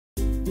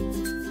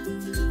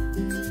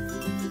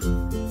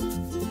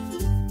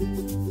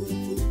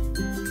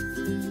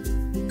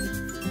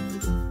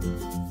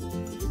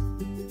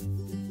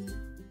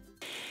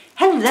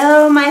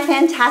Hello, my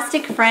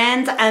fantastic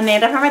friends.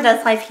 Amanda from My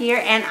Does Life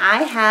here, and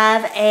I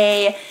have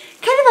a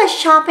kind of a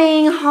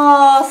shopping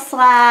haul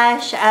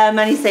slash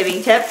money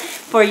saving tip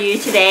for you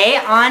today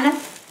on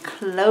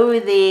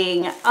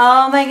clothing.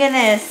 Oh my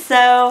goodness.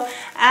 So,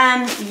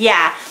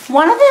 yeah,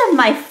 one of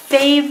my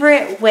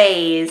favorite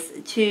ways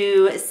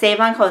to save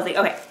on clothing.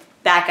 Okay,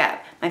 back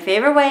up. My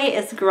favorite way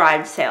is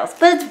garage sales,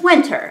 but it's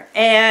winter,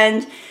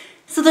 and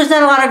so there's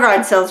not a lot of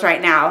garage sales right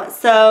now.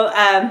 So,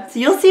 so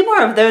you'll see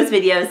more of those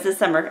videos this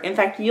summer. In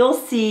fact, you'll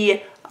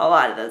see a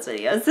lot of those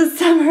videos this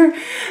summer.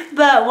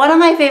 But one of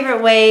my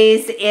favorite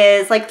ways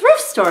is like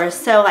thrift stores.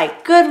 So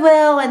like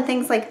Goodwill and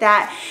things like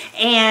that.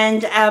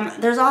 And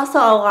there's also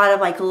a lot of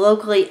like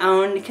locally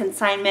owned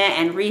consignment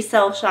and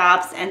resale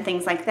shops and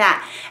things like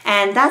that.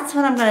 And that's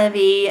what I'm going to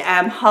be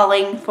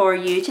hauling for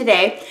you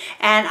today.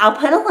 And I'll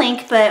put a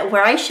link, but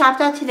where I shopped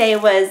at today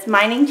was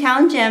Mining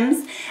Town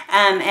Gyms.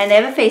 And they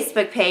have a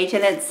Facebook page,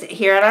 and it's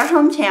here at our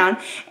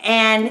hometown.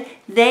 And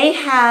they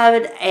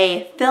had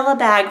a fill a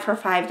bag for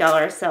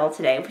 $5 sale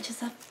today, which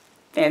is a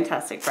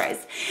fantastic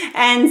price.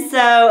 And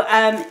so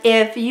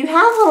if you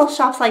have little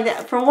shops like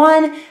that, for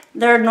one,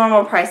 their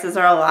normal prices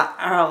are a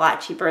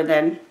lot cheaper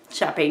than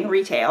shopping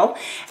retail.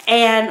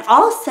 And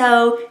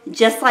also,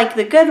 just like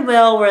the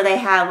Goodwill, where they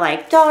have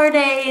like dollar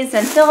days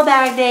and fill a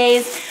bag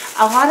days,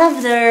 a lot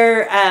of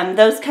their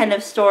those kind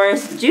of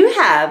stores do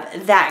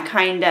have that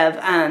kind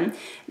of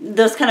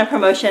those kind of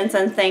promotions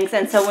and things.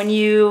 And so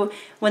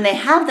when they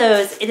have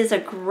those, it is a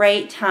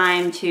great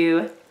time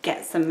to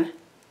get some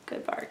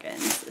good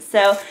bargains.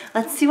 So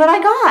let's see what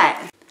I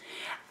got.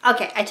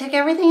 Okay, I took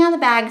everything out of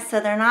the bag so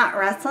they're not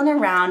rustling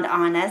around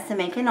on us and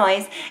making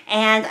noise.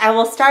 And I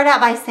will start out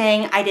by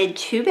saying I did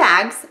 2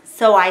 bags.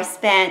 So I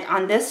spent,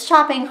 on this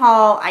shopping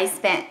haul, I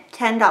spent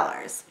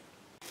 $10.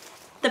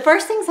 The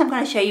first things I'm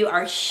going to show you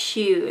are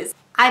shoes.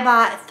 I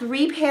bought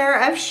 3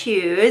 pair of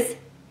shoes.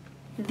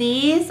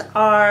 These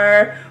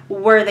are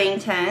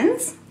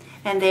Worthingtons,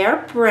 and they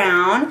are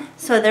brown.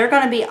 So they're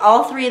going to be,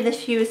 all 3 of the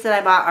shoes that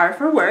I bought are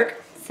for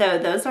work. So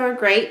those are a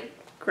great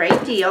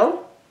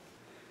deal.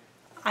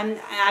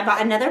 I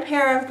bought another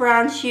pair of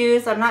brown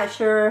shoes. I'm not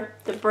sure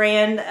the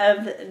brand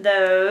of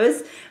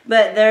those,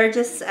 but they're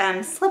just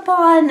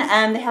slip-on.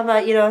 They have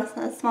a, you know,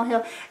 a small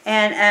heel,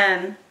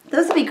 and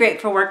those would be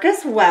great for work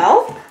as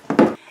well.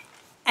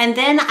 And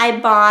then I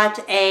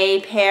bought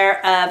a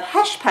pair of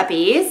Hush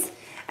Puppies.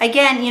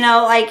 Again, you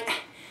know, like,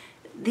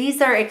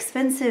 these are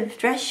expensive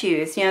dress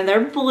shoes. You know, they're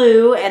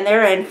blue and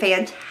they're in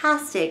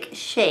fantastic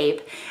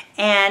shape,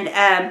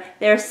 and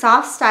they're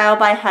Soft Style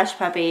by Hush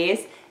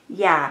Puppies.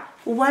 Yeah.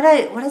 What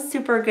a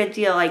super good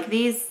deal. Like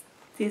these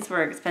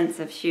were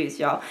expensive shoes,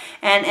 y'all.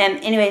 And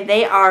anyway,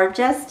 they are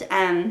just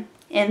they're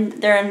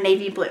in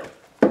navy blue.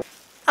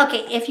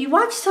 Okay, if you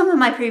watched some of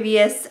my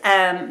previous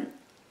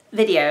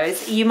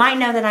videos, you might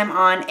know that I'm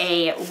on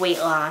a weight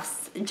loss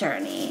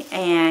journey,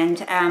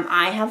 and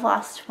I have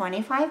lost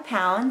 25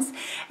 pounds,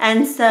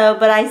 and so,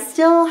 but I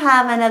still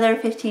have another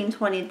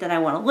 15-20 that I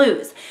want to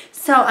lose.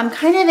 So I'm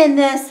kind of in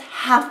this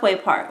halfway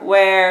part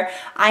where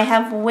I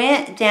have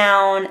went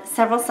down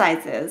several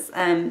sizes,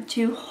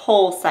 2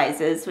 whole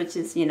sizes, which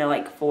is, you know,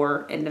 like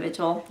 4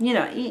 individual, you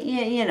know what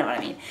I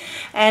mean.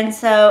 And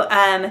so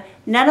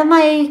none of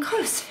my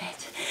clothes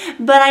fit,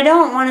 but I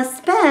don't want to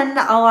spend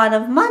a lot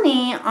of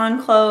money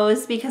on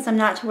clothes because I'm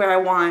not to where I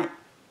want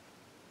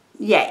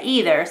yet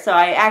either. So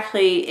I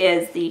actually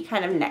is the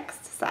kind of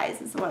next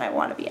size is what I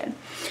want to be in,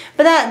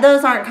 but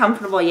those aren't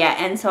comfortable yet,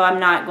 and so I'm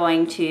not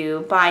going to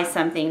buy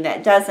something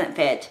that doesn't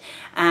fit.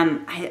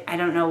 I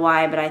don't know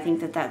why, but I think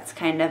that that's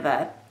kind of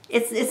a,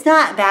 it's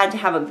not bad to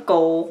have a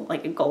goal,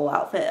 like a goal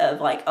outfit of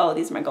like, oh,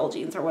 these are my goal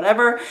jeans or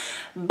whatever,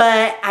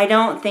 but I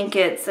don't think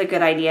it's a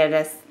good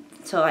idea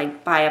to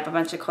like buy up a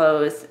bunch of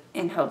clothes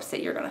in hopes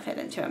that you're going to fit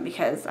into them,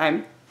 because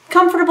I'm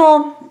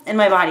comfortable in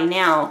my body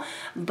now,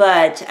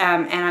 but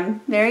and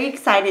I'm very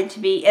excited to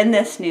be in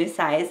this new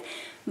size.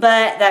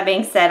 But that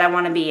being said, I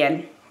want to be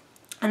in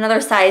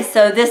another size,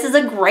 so this is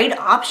a great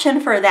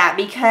option for that,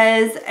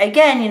 because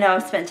again, you know,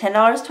 I've spent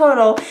 $10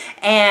 total,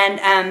 and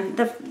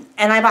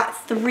I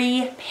bought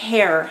 3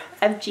 pair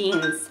of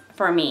jeans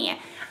for me.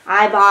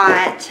 I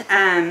bought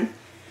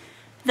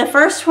the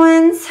first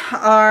ones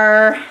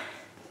are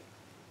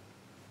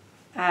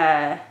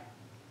oh,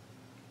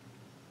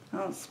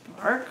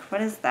 Spark? What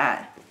is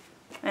that?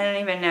 I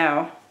don't even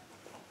know.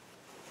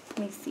 Let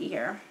me see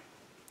here.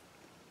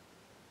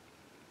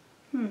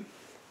 I'm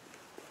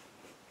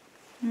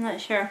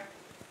not sure.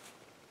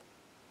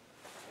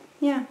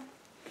 Yeah.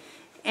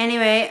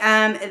 Anyway,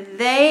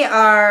 they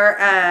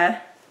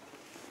are,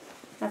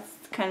 that's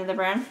kind of the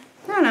brand.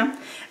 I don't know.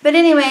 But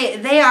anyway,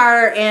 they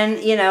are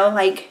in, you know,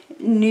 like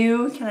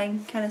new, can I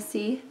kind of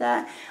see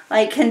that?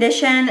 Like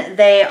condition,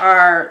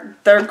 they're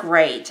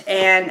great.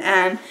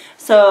 And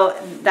so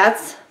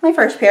that's my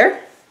first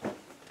pair.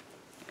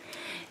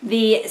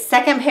 The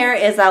second pair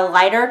is a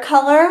lighter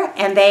color,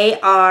 and they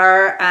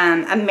are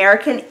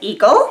American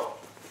Eagle.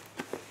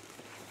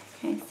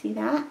 Can you see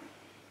that?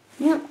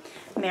 Yep,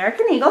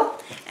 American Eagle.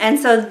 And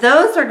so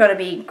those are going to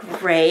be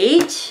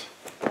great.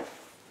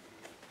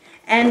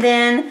 And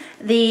then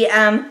the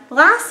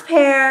last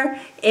pair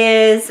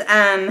is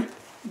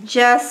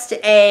just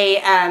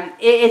a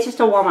it's just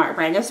a Walmart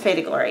brand, just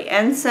Faded Glory.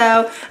 And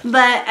so,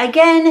 but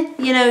again,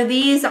 you know,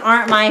 these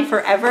aren't my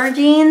forever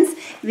jeans.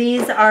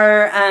 These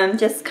are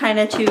just kind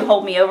of to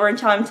hold me over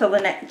until I'm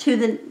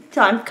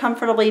till I'm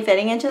comfortably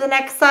fitting into the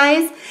next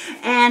size.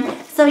 And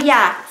so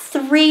yeah,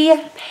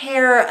 3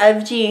 pair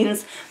of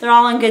jeans. They're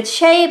all in good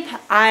shape.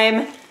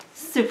 I'm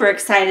super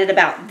excited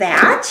about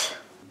that.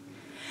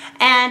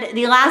 And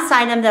the last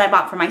item that I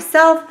bought for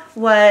myself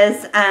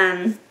was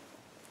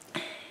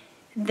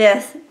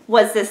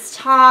this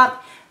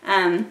top.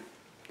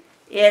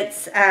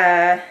 It's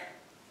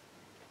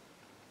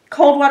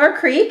Coldwater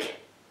Creek.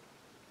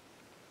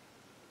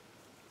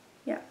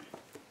 Yeah.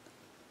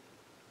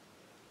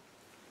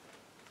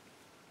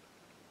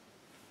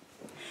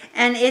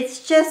 And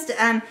it's just,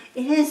 it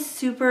is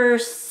super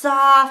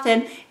soft,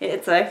 and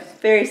it's a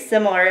very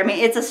similar, I mean,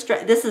 it's a,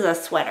 this is a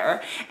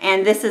sweater,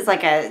 and this is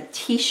like a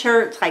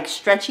t-shirt, like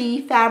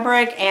stretchy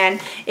fabric,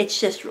 and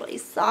it's just really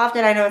soft,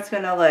 and I know it's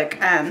gonna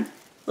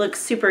look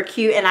super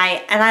cute. And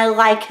I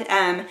like,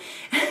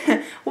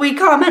 we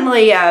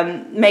commonly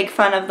make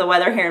fun of the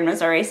weather here in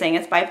Missouri saying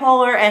it's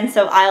bipolar, and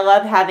so I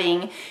love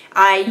having,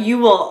 you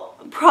will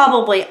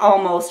probably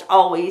almost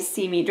always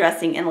see me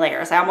dressing in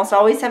layers. I almost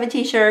always have a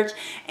t-shirt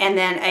and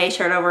then a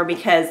shirt over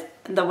because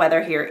the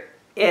weather here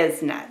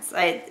is nuts.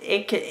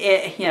 It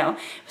you know,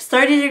 it was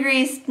 30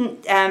 degrees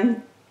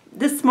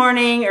this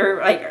morning,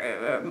 or like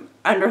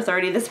under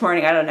 30 this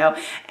morning, I don't know,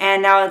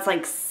 and now it's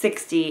like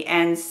 60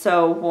 and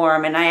so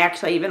warm, and I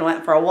actually even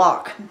went for a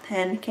walk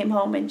and came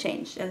home and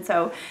changed. And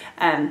so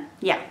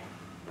yeah.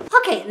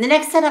 Okay, the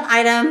next set of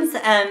items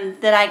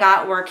that I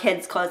got were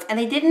kids' clothes, and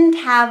they didn't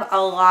have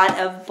a lot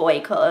of boy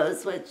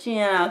clothes, which, you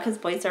know, because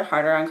boys are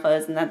harder on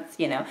clothes, and that's,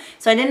 you know,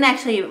 so I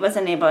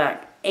wasn't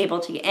able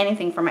to get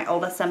anything for my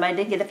oldest son, but I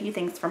did get a few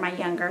things for my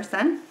younger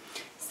son.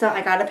 So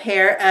I got a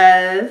pair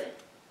of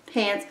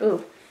pants.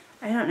 Ooh,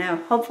 I don't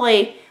know.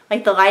 Hopefully,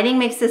 like, the lighting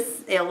makes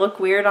it look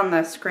weird on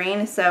the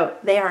screen, so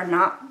they are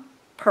not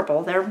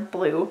purple, they're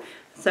blue.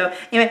 So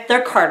anyway,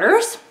 they're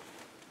Carter's.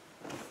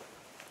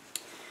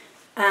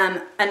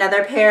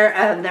 Another pair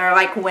of, they're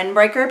like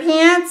windbreaker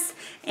pants,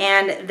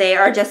 and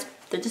they're just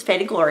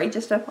Faded Glory,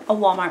 just a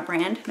Walmart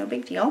brand, no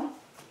big deal.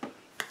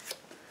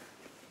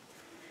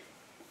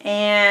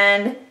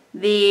 And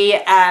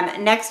the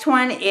next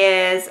one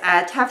is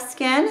Tough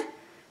Skin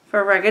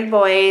for rugged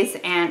boys,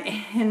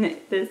 and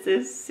this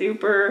is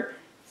super,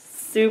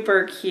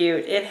 super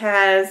cute. It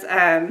has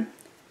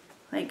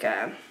like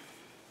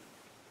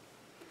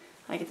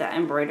that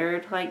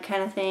embroidered like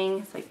kind of thing.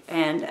 It's like,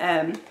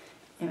 and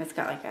it's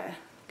got like a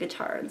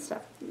guitar and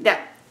stuff. Yeah,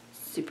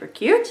 super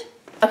cute.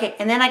 Okay,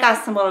 and then I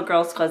got some little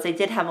girls' clothes. They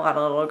did have a lot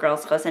of little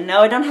girls' clothes, and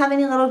no, I don't have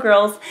any little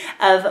girls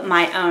of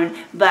my own,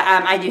 but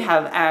I do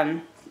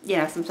have you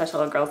know, some special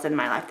little girls in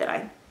my life that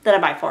I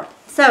buy for.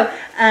 So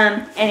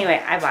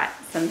anyway, I bought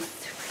some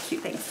super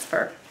cute things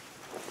for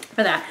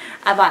that.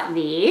 I bought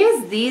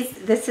these.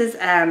 This is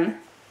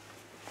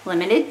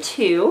limited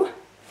 2,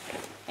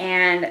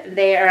 and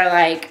they are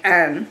like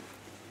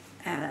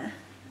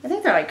I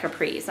think they're like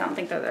capris. I don't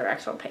think they're their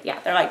actual, yeah,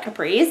 they're like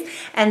capris.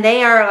 And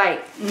they are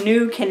like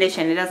new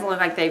condition. It doesn't look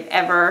like they've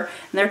ever,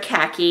 they're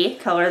khaki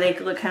color. They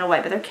look kind of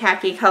white, but they're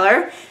khaki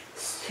color.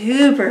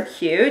 Super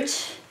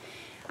cute.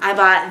 I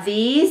bought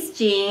these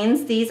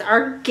jeans. These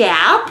are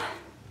Gap.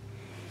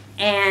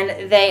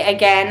 And they,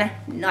 again,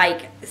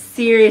 like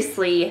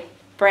seriously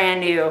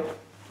brand new,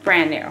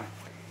 brand new.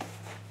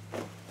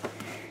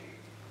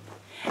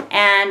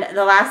 And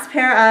the last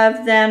pair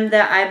of them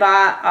that I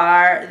bought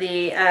are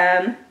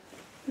the,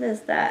 what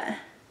is that?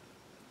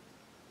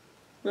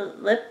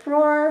 Lip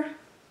Roar?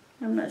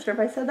 I'm not sure if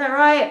I said that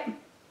right.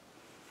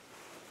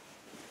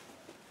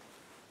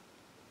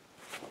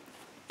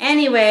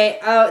 Anyway,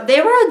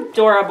 they were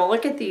adorable.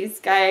 Look at these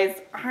guys.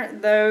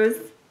 Aren't those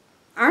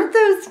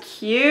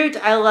cute?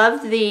 I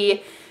loved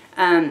the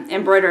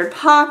embroidered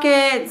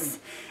pockets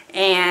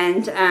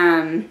and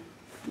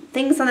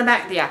things on the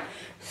back. Yeah,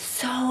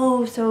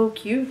 so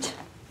cute.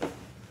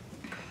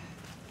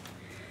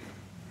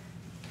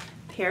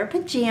 Pair of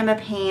pajama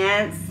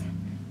pants.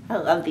 I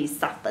love these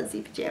soft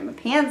fuzzy pajama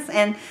pants,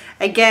 and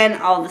again,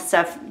 all the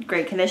stuff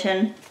great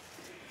condition.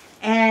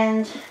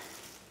 And I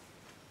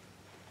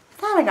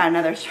thought I got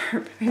another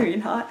shirt, but maybe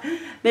not.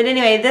 But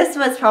anyway, this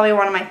was probably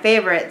one of my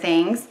favorite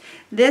things.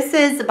 This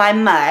is by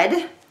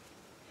Mud,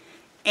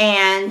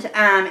 and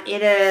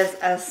it is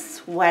a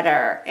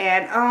sweater,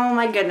 and oh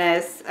my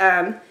goodness,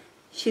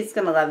 she's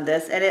gonna love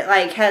this. And it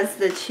like has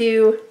the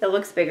 2, it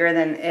looks bigger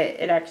than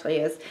it actually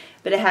is,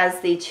 but it has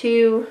the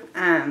 2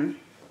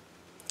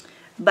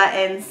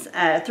 buttons,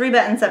 3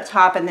 buttons up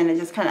top, and then it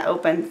just kind of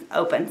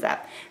opens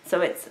up.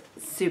 So it's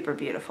super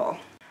beautiful.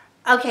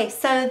 Okay,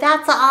 so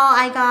that's all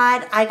I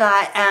got. I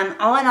got,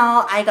 all in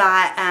all, I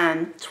got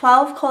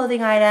 12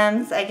 clothing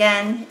items.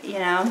 Again, you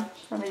know,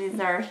 some of these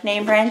are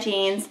name brand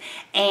jeans,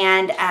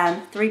 and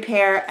 3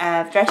 pair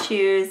of dress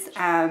shoes, you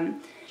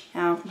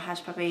know,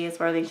 Hush Puppies,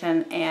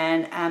 Worthington,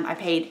 and I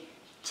paid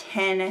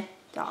 $10.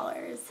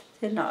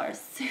 $10.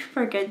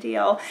 Super good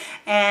deal.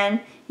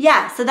 And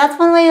yeah, so that's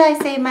one way I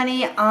save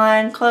money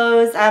on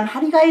clothes. How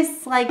do you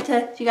guys like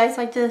to, do you guys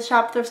like to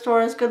shop thrift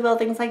stores, Goodwill,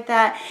 things like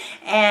that?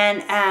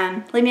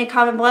 And leave me a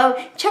comment below.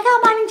 Check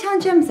out Mining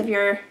Town Gyms if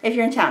you're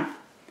in town.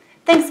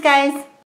 Thanks, guys.